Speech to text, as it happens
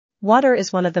Water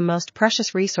is one of the most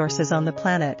precious resources on the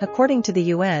planet. According to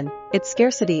the UN, its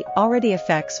scarcity already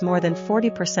affects more than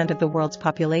 40% of the world's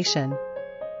population.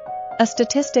 A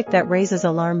statistic that raises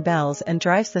alarm bells and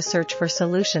drives the search for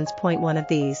solutions. One of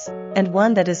these, and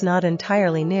one that is not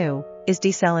entirely new, is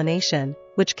desalination,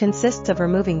 which consists of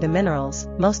removing the minerals,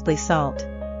 mostly salt,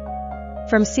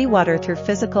 from seawater through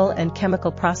physical and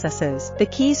chemical processes. The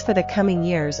keys for the coming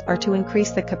years are to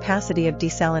increase the capacity of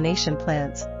desalination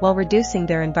plants, while reducing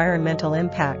their environmental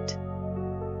impact.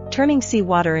 Turning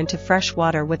seawater into fresh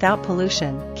water without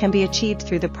pollution can be achieved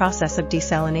through the process of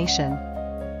desalination.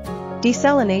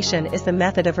 Desalination is the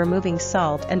method of removing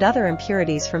salt and other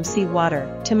impurities from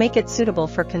seawater to make it suitable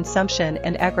for consumption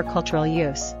and agricultural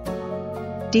use.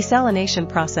 Desalination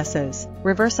processes: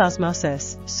 reverse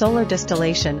osmosis, solar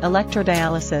distillation,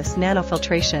 electrodialysis,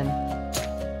 nanofiltration.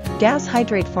 Gas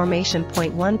hydrate formation.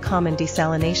 One common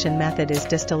desalination method is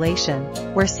distillation,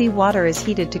 where seawater is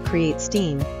heated to create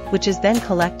steam, which is then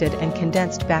collected and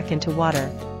condensed back into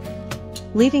water,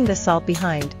 leaving the salt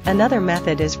behind. Another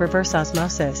method is reverse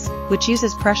osmosis, which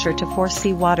uses pressure to force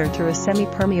seawater through a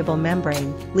semi-permeable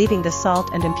membrane, leaving the salt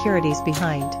and impurities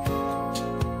behind.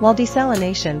 While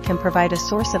desalination can provide a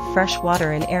source of fresh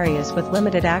water in areas with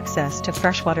limited access to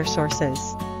freshwater sources,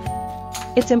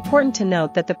 it's important to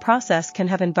note that the process can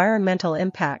have environmental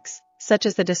impacts, such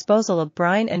as the disposal of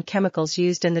brine and chemicals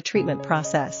used in the treatment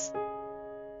process.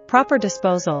 Proper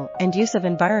disposal and use of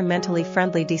environmentally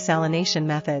friendly desalination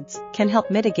methods can help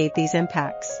mitigate these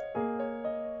impacts.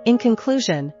 In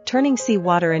conclusion, turning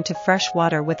seawater into fresh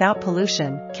water without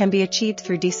pollution can be achieved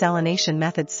through desalination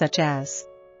methods such as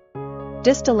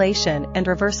distillation and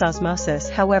reverse osmosis.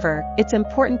 However, it's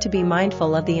important to be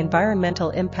mindful of the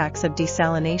environmental impacts of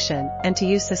desalination and to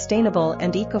use sustainable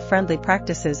and eco-friendly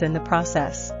practices in the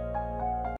process.